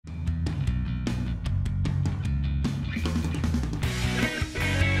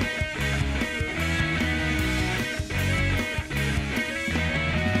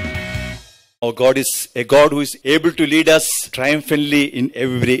Our God is a God who is able to lead us triumphantly in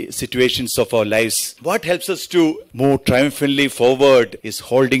every situations of our lives. What helps us to move triumphantly forward is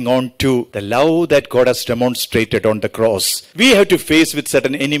holding on to the love that God has demonstrated on the cross. We have to face with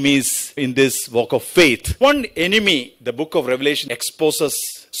certain enemies in this walk of faith. One enemy, the book of Revelation exposes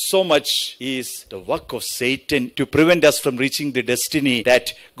so much, is the work of Satan to prevent us from reaching the destiny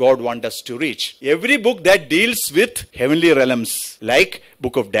that God wants us to reach. Every book that deals with heavenly realms, like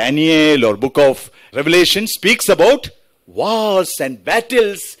book of Daniel or book of Revelation, speaks about wars and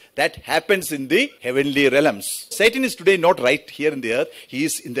battles that happens in the heavenly realms. Satan is today not right here in the earth. He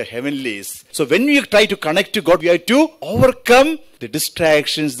is in the heavenlies. So when we try to connect to God, we have to overcome the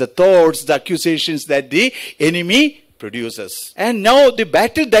distractions, the thoughts, the accusations that the enemy produces. And now the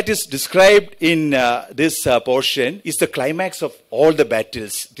battle that is described in this portion is the climax of all the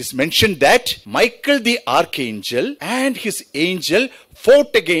battles. It is mentioned that Michael the archangel and his angel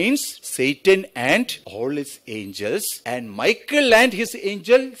fought against Satan and all his angels, and Michael and his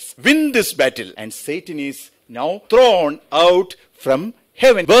angels win this battle, and Satan is now thrown out from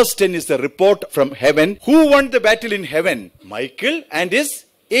heaven. Verse 10 is the report from heaven. Who won the battle in heaven? Michael and his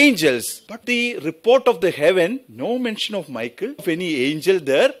angels. But the report of the heaven, no mention of Michael, of any angel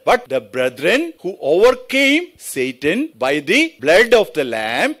there, but the brethren who overcame Satan by the blood of the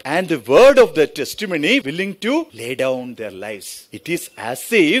Lamb and the word of the testimony, willing to lay down their lives. It is as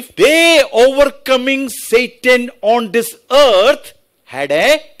if they overcoming Satan on this earth had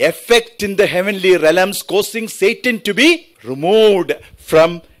an effect in the heavenly realms, causing Satan to be removed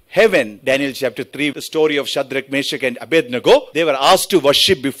from heaven. Daniel chapter 3, the story of Shadrach, Meshach and Abednego. They were asked to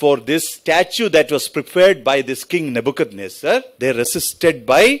worship before this statue that was prepared by this king Nebuchadnezzar. They resisted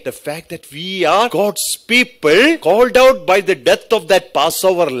by the fact that we are God's people, called out by the death of that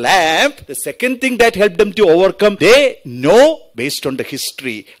Passover lamb. The second thing that helped them to overcome, they know based on the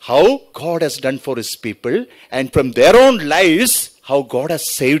history how God has done for his people, and from their own lives how God has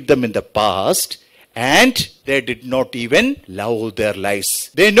saved them in the past. And they did not even love their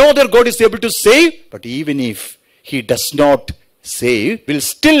lives. They know that God is able to save, but even if he does not save, will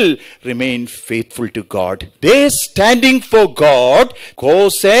still remain faithful to God. They standing for God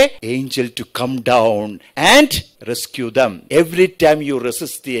cause an angel to come down and rescue them. Every time you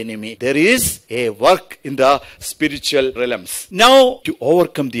resist the enemy, there is a work in the spiritual realms. Now, to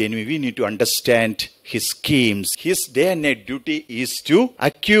overcome the enemy, we need to understand his schemes. His day and night duty is to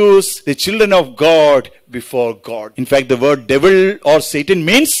accuse the children of God before God. In fact, the word devil or Satan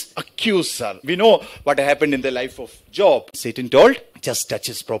means accuser. We know what happened in the life of Job. Satan told, just touch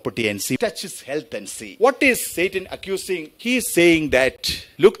his property and see. Touch his health and see. What is Satan accusing? He is saying that,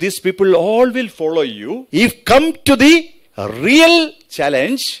 look, these people all will follow you. If come to the real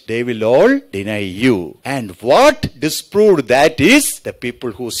challenge, they will all deny you. And what disproved that is the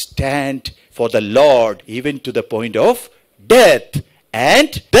people who stand for the Lord, even to the point of death,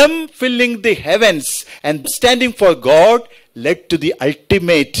 and them filling the heavens and standing for God led to the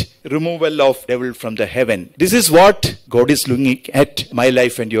ultimate removal of devil from the heaven. This is what God is looking at my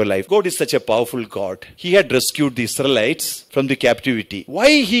life and your life. God is such a powerful God. He had rescued the Israelites from the captivity.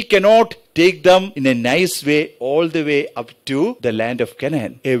 Why he cannot take them in a nice way all the way up to the land of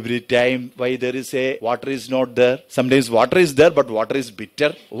Canaan? Every time why there is a water is not there. Sometimes water is there, but water is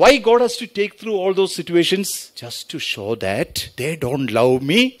bitter. Why God has to take through all those situations? Just to show that they don't love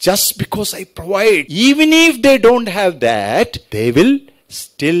me just because I provide. Even if they don't have that, they will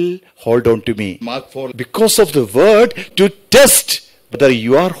still hold on to me. Mark 4. Because of the word, to test whether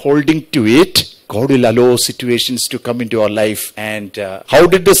you are holding to it, God will allow situations to come into our life. And how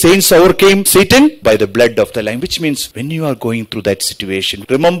did the saints overcome Satan? By the blood of the Lamb. Which means when you are going through that situation,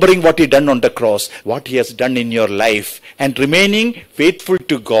 remembering what he done on the cross, what he has done in your life, and remaining faithful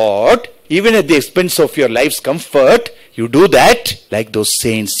to God, even at the expense of your life's comfort, you do that. Like those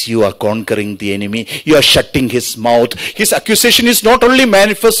saints, you are conquering the enemy. You are shutting his mouth. His accusation is not only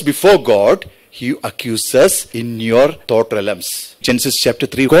manifest before God, he accuses in your thought realms. Genesis chapter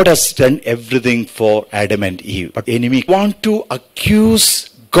 3, God has done everything for Adam and Eve. But the enemy want to accuse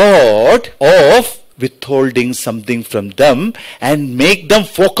God of withholding something from them and make them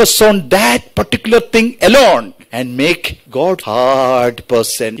focus on that particular thing alone and make God hard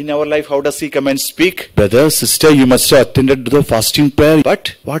person. In our life, how does he come and speak? Brother, sister, you must have attended to the fasting prayer.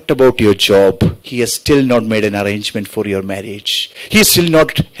 But what about your job? He has still not made an arrangement for your marriage. He has still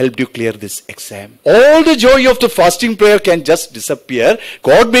not helped you clear this exam. All the joy of the fasting prayer can just disappear.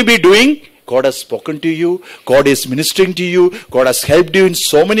 God may be doing God has spoken to you. God is ministering to you. God has helped you in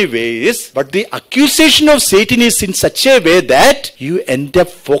so many ways. But the accusation of Satan is in such a way that you end up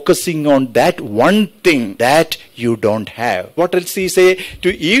focusing on that one thing that you don't have. What else he say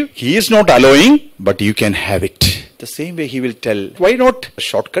to Eve? He is not allowing, but you can have it. The same way he will tell, why not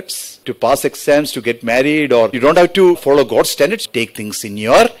shortcuts to pass exams, to get married, or you don't have to follow God's standards. Take things in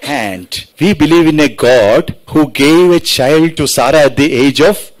your hand. We believe in a God who gave a child to Sarah at the age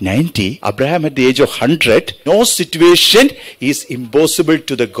of 90, Abraham at the age of 100. No situation is impossible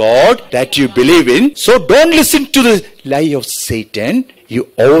to the God that you believe in. So don't listen to the lie of Satan. You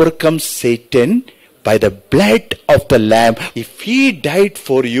overcome Satan by the blood of the Lamb. If he died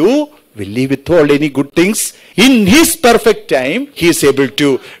for you, will he withhold any good things? In his perfect time, he is able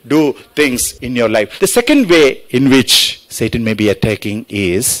to do things in your life. The second way in which Satan may be attacking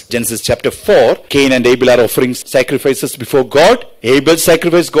is Genesis chapter 4. Cain and Abel are offering sacrifices before God. Abel's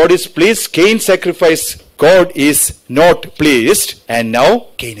sacrifice, God is pleased. Cain's sacrifice, God is not pleased. And now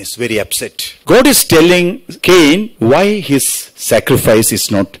Cain is very upset. God is telling Cain why his sacrifice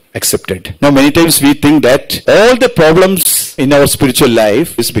is not accepted. Now many times we think that all the problems in our spiritual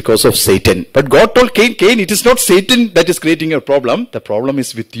life is because of Satan. But God told Cain, Cain, it is not Satan that is creating your problem. The problem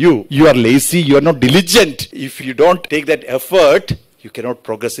is with you. You are lazy. You are not diligent. If you don't take that effort, you cannot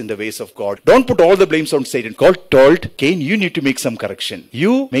progress in the ways of God. Don't put all the blames on Satan. God told Cain, you need to make some correction.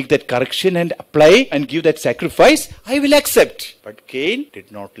 You make that correction and apply and give that sacrifice. I will accept. But Cain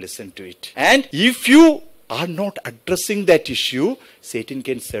did not listen to it. And if you are not addressing that issue, Satan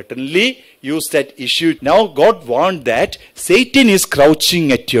can certainly use that issue. Now God warned that Satan is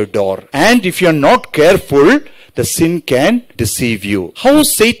crouching at your door. And if you are not careful, the sin can deceive you. How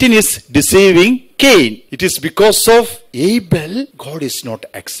Satan is deceiving Cain? It is because of Abel. God is not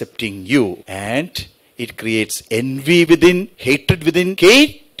accepting you. And it creates envy within, hatred within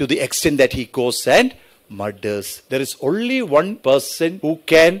Cain, to the extent that he goes and murders. There is only one person who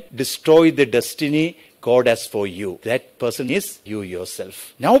can destroy the destiny God has for you. That person is you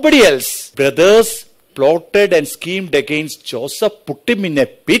yourself. Nobody else. Brothers plotted and schemed against Joseph, put him in a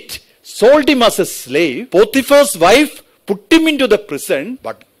pit, sold him as a slave. Potiphar's wife put him into the prison,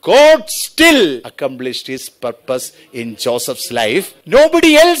 but God still accomplished his purpose in Joseph's life.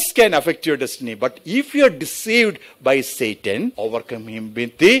 Nobody else can affect your destiny. But if you are deceived by Satan, overcome him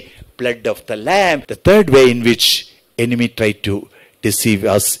with the blood of the Lamb. The third way in which enemy tried to deceive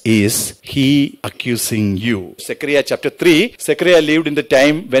us is he accusing you. Zechariah chapter 3. Zechariah lived in the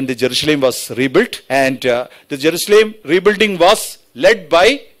time when the Jerusalem was rebuilt, and the Jerusalem rebuilding was led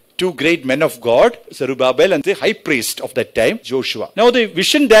by two great men of God, Zerubbabel and the high priest of that time, Joshua. Now the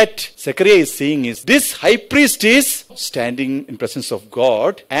vision that Zechariah is seeing is this high priest is standing in presence of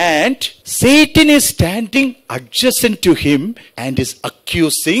God, and Satan is standing adjacent to him and is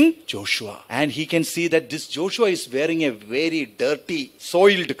accusing Joshua. And he can see that this Joshua is wearing a very dirty,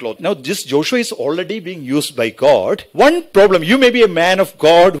 soiled cloth. Now this Joshua is already being used by God. One problem, you may be a man of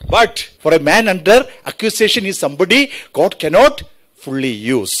God, but for a man under accusation is somebody God cannot fully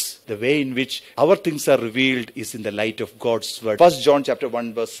use. The way in which our things are revealed is in the light of God's word. 1 John chapter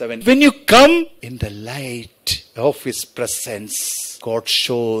 1 verse 7. When you come in the light of his presence, God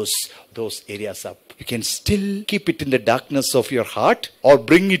shows those areas up. You can still keep it in the darkness of your heart or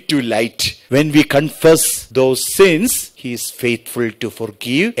bring it to light. When we confess those sins, he is faithful to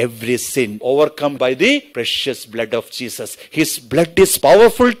forgive every sin, overcome by the precious blood of Jesus. His blood is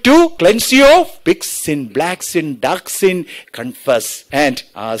powerful to cleanse you of big sin, black sin, dark sin. Confess and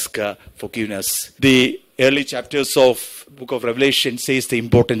ask forgiveness. The early chapters of the book of Revelation says the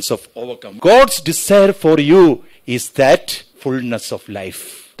importance of overcome. God's desire for you is that fullness of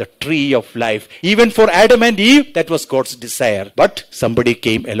life. The tree of life. Even for Adam and Eve, that was God's desire. But somebody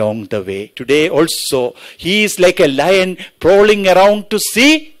came along the way. Today also, he is like a lion prowling around to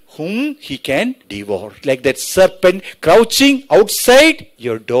see whom he can devour. Like that serpent crouching outside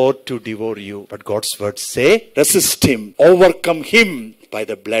your door to devour you. But God's words say, resist him, overcome him by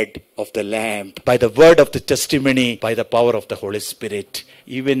the blood of the Lamb, by the word of the testimony, by the power of the Holy Spirit.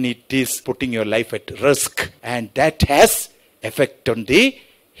 Even it is putting your life at risk. And that has effect on the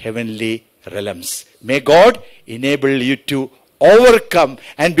heavenly realms. May God enable you to overcome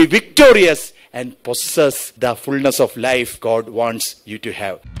and be victorious and possess the fullness of life God wants you to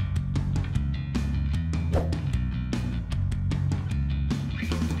have.